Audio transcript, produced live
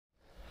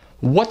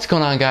What's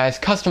going on, guys?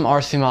 Custom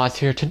RC Mods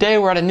here. Today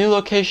we're at a new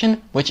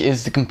location, which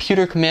is the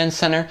Computer Command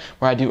Center,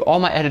 where I do all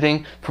my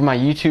editing for my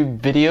YouTube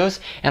videos.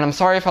 And I'm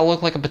sorry if I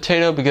look like a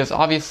potato, because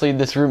obviously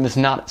this room is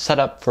not set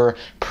up for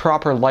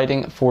proper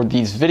lighting for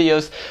these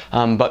videos,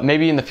 but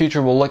maybe in the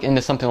future we'll look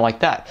into something like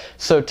that.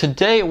 So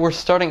today we're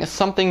starting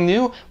something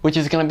new, which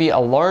is going to be a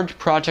large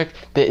project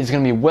that is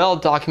going to be well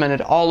documented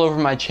all over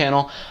my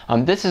channel.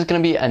 This is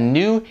going to be a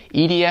new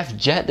EDF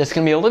jet that's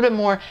going to be a little bit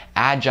more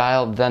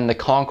agile than the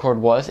Concorde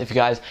was. If you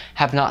guys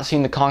have not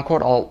seen the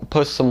Concorde, I'll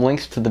post some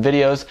links to the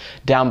videos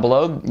down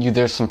below.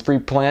 There's some free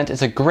plant.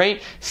 It's a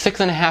great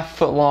 6.5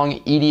 foot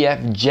long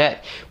EDF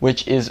jet,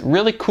 which is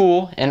really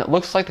cool, and it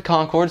looks like the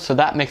Concorde, so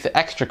that makes it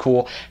extra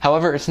cool.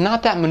 However, it's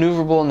not that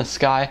maneuverable in the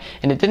sky,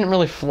 and it didn't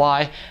really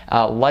fly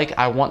like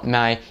I want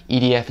my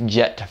EDF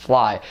jet to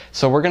fly.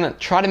 So we're gonna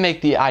try to make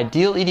the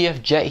ideal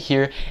EDF jet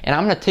here, and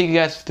I'm gonna take you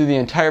guys through the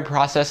entire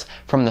process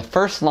from the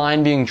first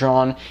line being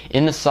drawn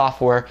in the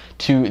software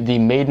to the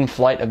maiden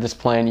flight of this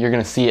plane. You're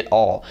gonna see it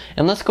all.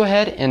 And let's go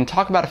ahead and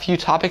talk about a few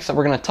topics that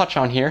we're going to touch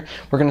on here.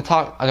 We're going to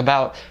talk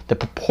about the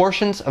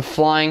proportions of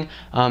flying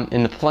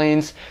in the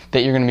planes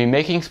that you're going to be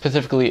making,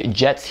 specifically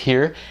jets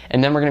here.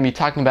 And then we're going to be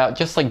talking about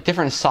just like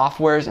different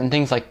softwares and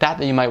things like that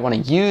that you might want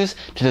to use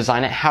to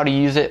design it, how to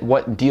use it,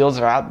 what deals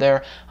are out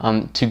there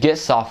to get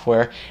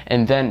software.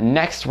 And then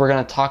next we're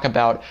going to talk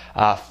about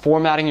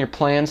formatting your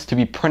plans to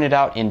be printed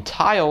out in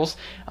tiles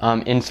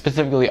in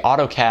specifically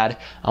AutoCAD,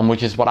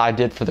 which is what I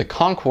did for the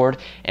Concorde.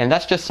 And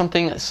that's just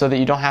something so that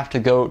you don't have to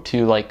go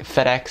to like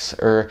FedEx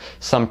or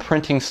some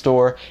printing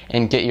store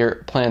and get your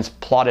plans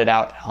plotted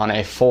out on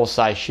a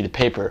full-size sheet of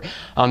paper.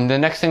 The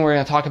next thing we're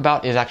going to talk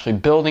about is actually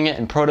building it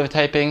and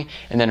prototyping,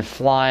 and then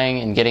flying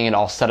and getting it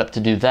all set up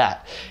to do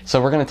that.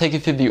 So we're going to take you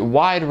through the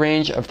wide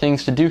range of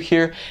things to do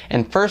here.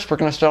 And first we're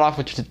going to start off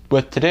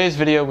with today's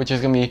video, which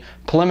is going to be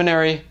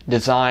preliminary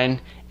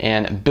design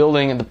and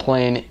building the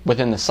plane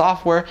within the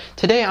software.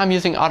 Today I'm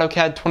using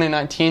AutoCAD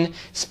 2019.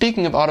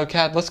 Speaking of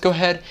AutoCAD, let's go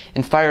ahead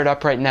and fire it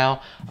up right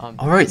now.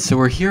 Alright, so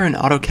we're here in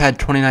AutoCAD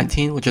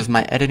 2019, which is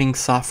my editing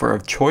software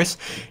of choice,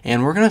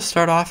 and we're going to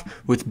start off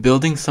with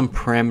building some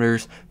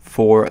parameters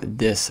for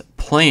this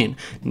plane.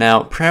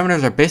 Now,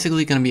 parameters are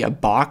basically going to be a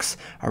box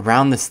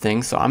around this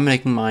thing, so I'm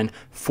making mine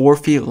 4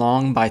 feet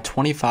long by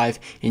 25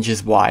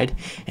 inches wide,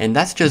 and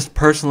that's just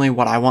personally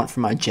what I want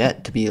for my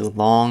jet to be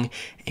long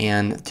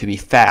and to be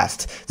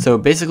fast. So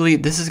basically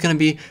this is going to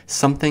be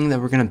something that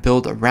we're going to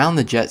build around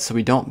the jet, so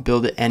we don't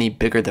build it any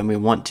bigger than we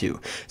want to.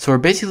 So we're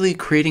basically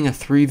creating a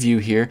 3 view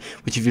here,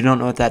 which if you don't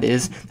know what that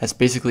is, that's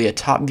basically a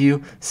top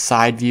view,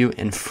 side view,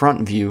 and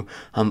front view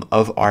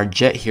of our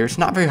jet here. It's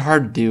not very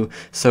hard to do,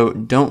 so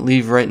don't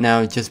leave right now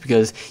just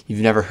because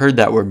you've never heard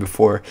that word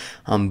before.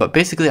 But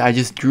basically I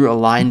just drew a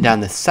line down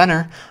the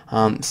center,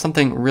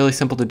 something really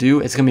simple to do.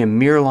 It's going to be a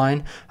mirror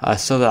line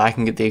so that I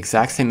can get the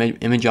exact same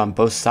image on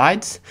both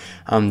sides.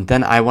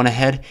 Then I went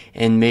ahead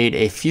and made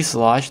a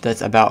fuselage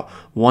that's about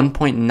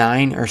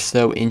 1.9 or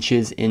so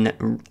inches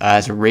in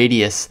as a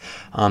radius,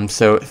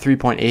 so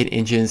 3.8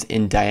 inches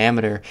in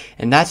diameter,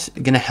 and that's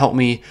going to help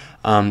me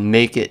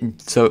make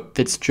it so it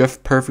fits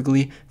drift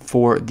perfectly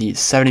for the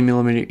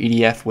 70mm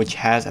EDF, which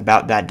has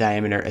about that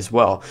diameter as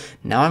well.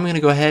 Now I'm going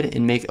to go ahead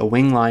and make a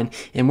wing line,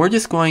 and we're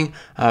just going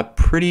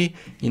pretty,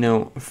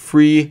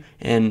 free,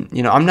 and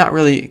I'm not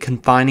really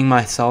confining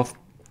myself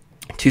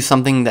to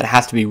something that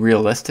has to be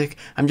realistic.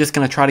 I'm just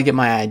going to try to get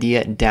my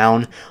idea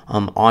down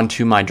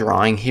onto my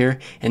drawing here,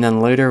 and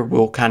then later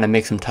we'll kind of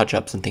make some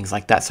touch-ups and things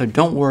like that. So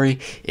don't worry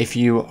if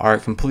you are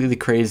completely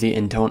crazy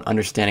and don't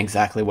understand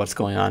exactly what's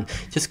going on.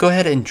 Just go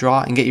ahead and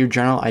draw and get your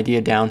general idea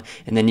down,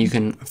 and then you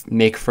can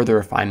make further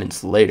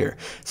refinements later.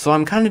 So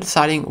I'm kind of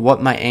deciding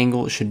what my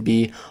angle should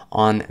be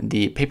on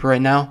the paper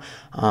right now.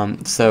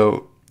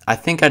 So I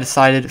think I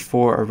decided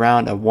for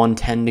around a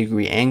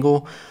 110-degree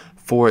angle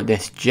for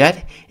this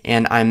jet,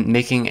 and I'm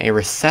making a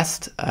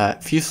recessed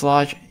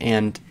fuselage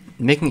and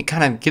making it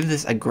kind of give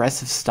this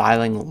aggressive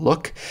styling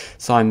look.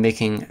 So I'm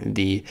making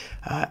the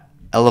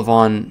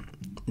elevon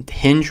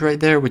hinge right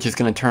there, which is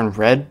going to turn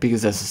red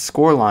because that's a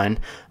score line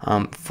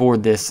for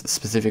this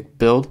specific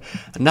build.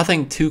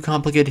 Nothing too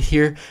complicated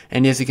here,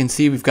 and as you can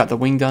see, we've got the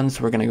wing done,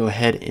 so we're going to go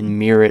ahead and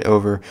mirror it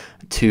over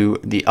to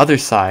the other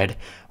side,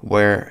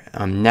 where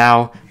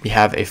now we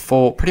have a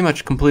full, pretty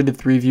much completed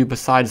 3 view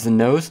besides the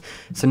nose.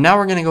 So now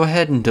we're going to go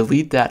ahead and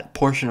delete that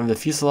portion of the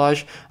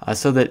fuselage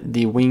so that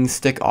the wings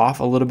stick off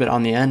a little bit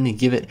on the end and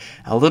give it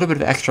a little bit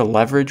of extra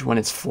leverage when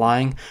it's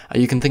flying.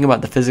 You can think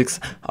about the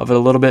physics of it a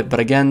little bit, but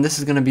again, this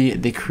is going to be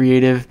the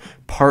creative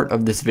part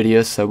of this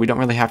video, so we don't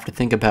really have to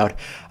think about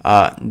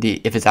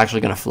if it's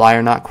actually going to fly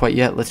or not quite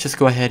yet. Let's just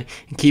go ahead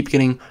and keep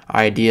getting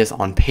our ideas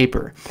on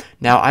paper.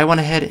 Now I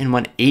went ahead and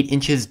went 8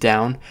 inches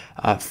down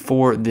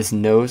for this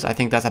nose. I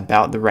think that's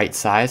about the right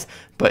size,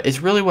 but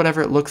it's really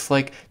whatever it looks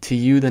like to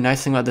you. The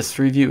nice thing about this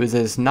 3 view is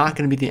that it's not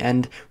going to be the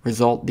end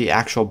result, the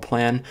actual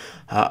plan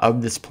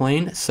of this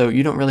plane, so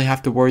you don't really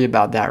have to worry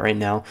about that right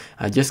now.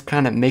 Just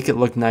kind of make it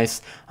look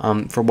nice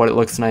for what it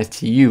looks nice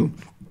to you.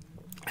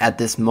 at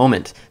this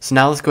moment. So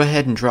now let's go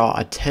ahead and draw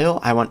a tail.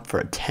 I went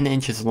for 10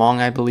 inches long,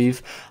 I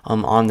believe,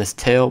 on this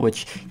tail,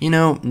 which, you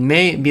know,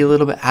 may be a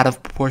little bit out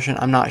of proportion.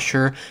 I'm not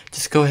sure.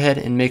 Just go ahead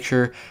and make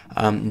sure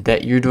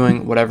that you're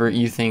doing whatever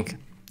you think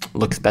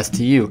looks best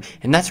to you.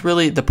 And that's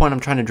really the point I'm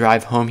trying to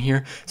drive home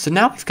here. So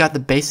now we've got the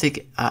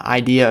basic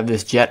idea of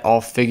this jet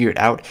all figured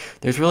out.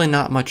 There's really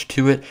not much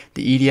to it.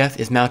 The EDF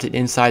is mounted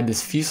inside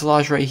this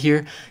fuselage right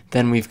here.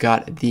 Then we've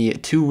got the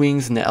two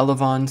wings and the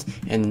elevons,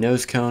 and the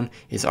nose cone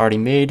is already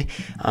made.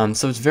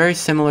 So it's very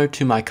similar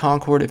to my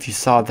Concorde if you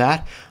saw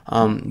that.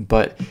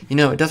 But you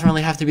know, it doesn't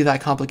really have to be that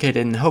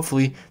complicated, and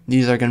hopefully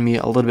these are going to be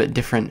a little bit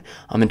different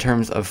in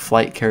terms of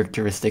flight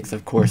characteristics,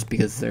 of course,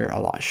 because they're a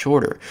lot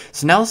shorter.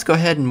 So now let's go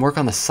ahead and work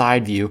on the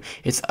side view.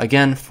 It's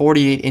again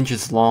 48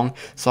 inches long,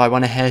 so I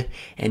went ahead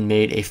and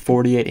made a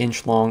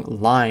 48-inch long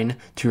line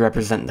to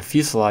represent the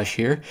fuselage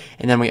here,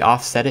 and then we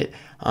offset it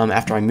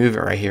after I move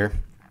it right here.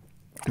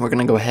 We're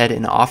going to go ahead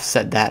and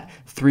offset that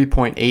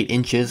 3.8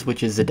 inches,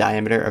 which is the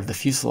diameter of the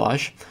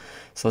fuselage.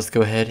 So let's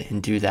go ahead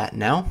and do that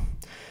now.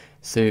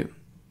 So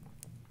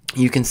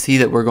you can see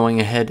that we're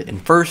going ahead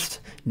and first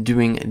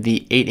doing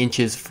the 8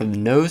 inches for the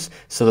nose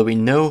so that we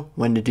know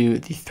when to do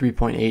the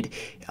 3.8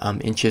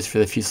 inches for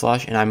the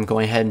fuselage, and I'm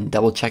going ahead and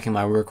double checking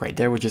my work right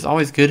there, which is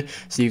always good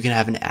so you can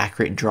have an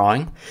accurate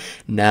drawing.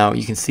 Now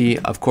you can see,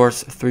 of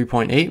course,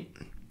 3.8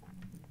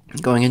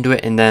 going into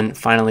it, and then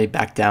finally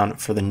back down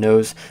for the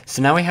nose.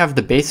 So now we have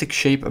the basic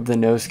shape of the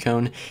nose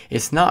cone.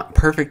 It's not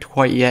perfect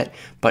quite yet,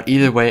 but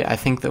either way I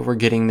think that we're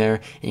getting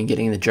there and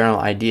getting the general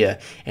idea.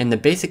 And the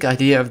basic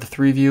idea of the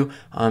 3-view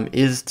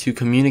is to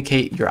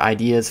communicate your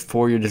ideas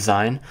for your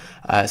design.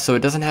 So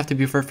it doesn't have to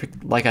be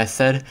perfect, like I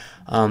said,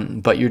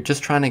 but you're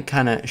just trying to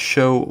kind of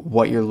show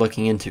what you're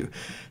looking into.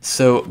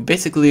 So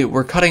basically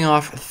we're cutting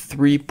off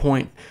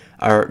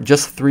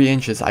just 3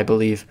 inches, I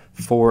believe,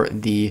 for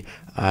the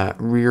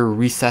rear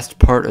recessed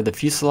part of the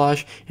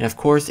fuselage, and of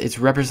course it's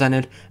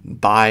represented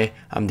by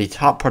the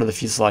top part of the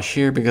fuselage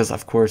here, because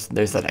of course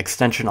there's that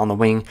extension on the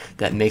wing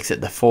that makes it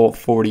the full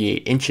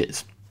 48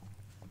 inches.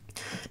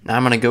 Now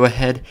I'm going to go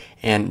ahead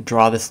and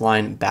draw this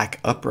line back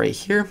up right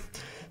here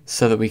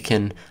so that we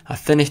can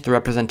finish the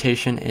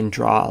representation and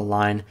draw a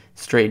line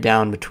straight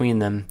down between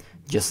them,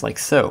 just like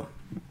so.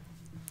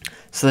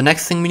 So the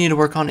next thing we need to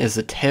work on is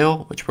the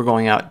tail, which we're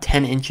going out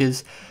 10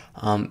 inches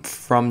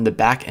from the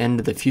back end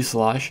of the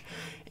fuselage.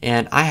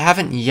 And I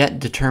haven't yet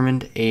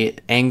determined an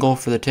angle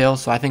for the tail,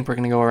 so I think we're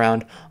going to go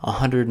around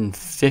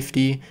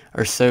 150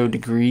 or so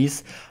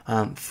degrees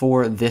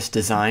for this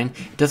design.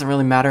 It doesn't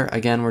really matter.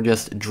 Again, we're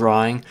just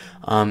drawing,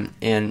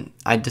 and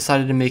I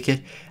decided to make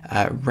it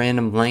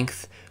random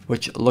length,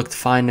 which looked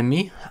fine to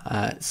me.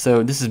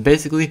 So this is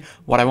basically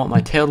what I want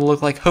my tail to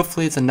look like.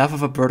 Hopefully it's enough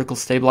of a vertical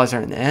stabilizer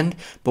in the end,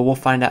 but we'll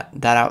find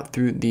that out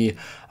through the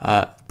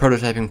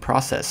prototyping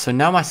process. So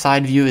now my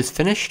side view is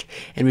finished,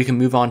 and we can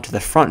move on to the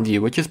front view,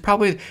 which is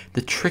probably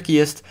the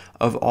trickiest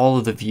of all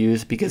of the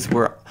views, because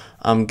we're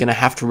going to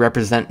have to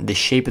represent the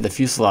shape of the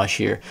fuselage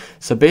here.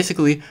 So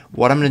basically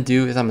what I'm going to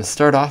do is I'm going to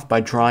start off by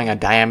drawing a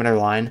diameter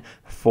line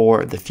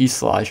for the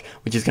fuselage,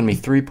 which is going to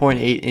be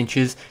 3.8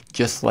 inches,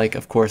 just like,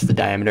 of course, the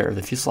diameter of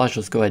the fuselage.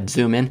 Let's go ahead and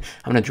zoom in.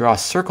 I'm going to draw a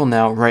circle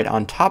now right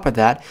on top of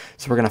that.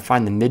 So we're going to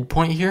find the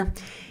midpoint here.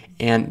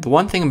 And the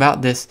one thing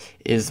about this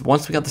is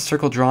once we got the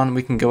circle drawn,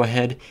 we can go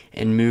ahead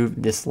and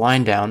move this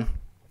line down.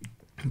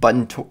 But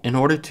in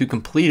order to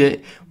complete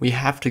it, we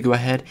have to go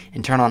ahead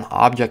and turn on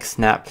object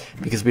snap,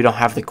 because we don't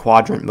have the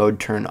quadrant mode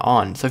turned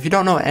on. So if you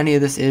don't know what any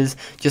of this is,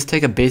 just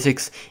take a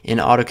basics in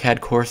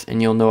AutoCAD course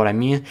and you'll know what I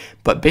mean.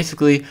 But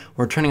basically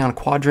we're turning on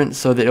quadrant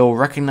so that it will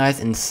recognize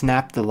and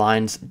snap the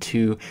lines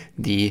to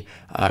the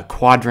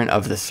quadrant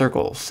of the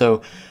circle.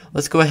 So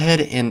let's go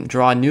ahead and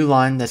draw a new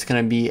line that's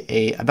going to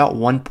be about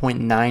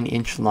 1.9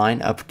 inch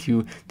line up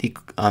to the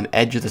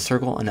edge of the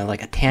circle in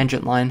like a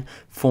tangent line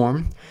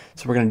form.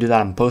 So we're going to do that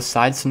on both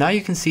sides. So now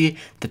you can see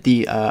that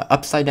the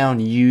upside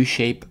down U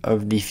shape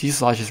of the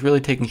fuselage is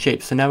really taking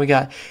shape. So now we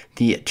got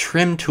the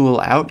trim tool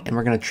out, and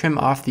we're going to trim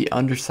off the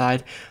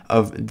underside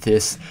of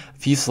this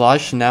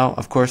fuselage. So now,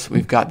 of course,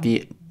 we've got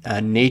the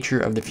nature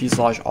of the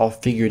fuselage all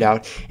figured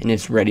out, and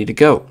it's ready to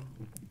go.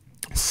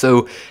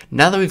 So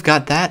now that we've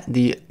got that,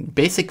 the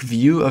basic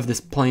view of this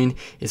plane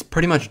is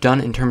pretty much done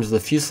in terms of the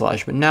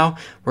fuselage, but now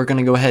we're going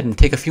to go ahead and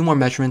take a few more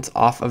measurements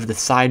off of the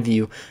side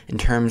view in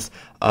terms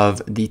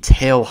of the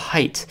tail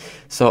height.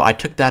 So I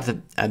took that at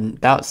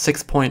about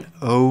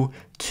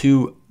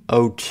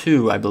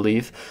 6.0202, I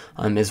believe,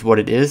 is what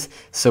it is.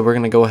 So we're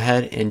going to go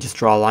ahead and just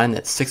draw a line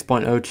that's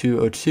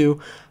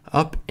 6.0202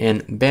 up,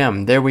 and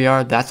bam, there we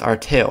are. That's our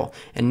tail.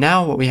 And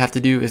now what we have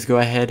to do is go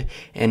ahead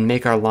and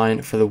make our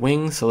line for the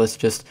wing. So let's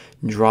just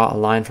draw a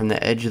line from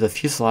the edge of the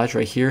fuselage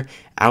right here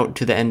out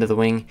to the end of the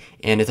wing,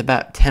 and it's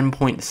about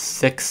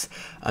 10.6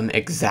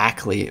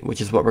 exactly, which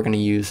is what we're going to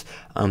use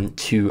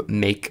to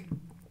make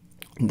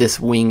this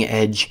wing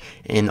edge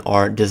in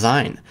our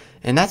design.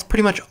 And that's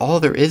pretty much all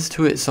there is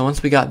to it. So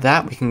once we got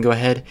that, we can go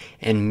ahead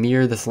and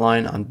mirror this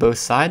line on both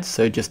sides.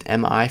 So just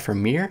MI for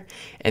mirror,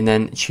 and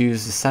then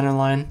choose the center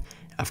line,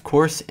 of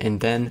course, and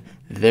then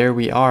there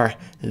we are.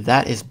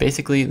 That is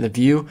basically the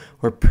view.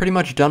 We're pretty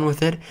much done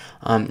with it.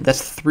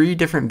 That's 3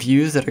 different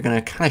views that are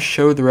going to kind of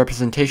show the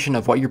representation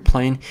of what your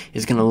plane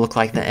is going to look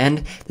like at the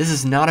end. This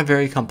is not a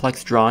very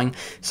complex drawing,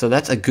 so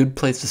that's a good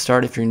place to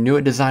start if you're new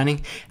at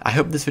designing. I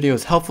hope this video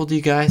was helpful to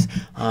you guys,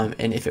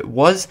 and if it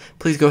was,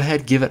 please go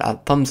ahead, give it a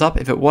thumbs up.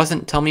 If it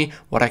wasn't, tell me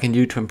what I can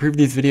do to improve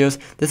these videos.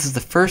 This is the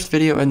first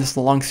video in this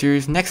long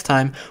series. Next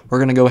time, we're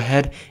going to go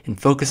ahead and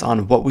focus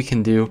on what we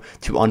can do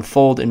to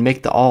unfold and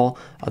make all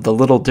the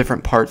little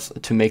different parts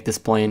to make this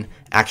plane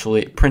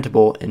actually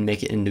printable and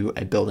make it into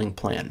a building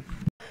plan.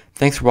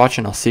 Thanks for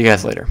watching. I'll see you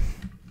guys later.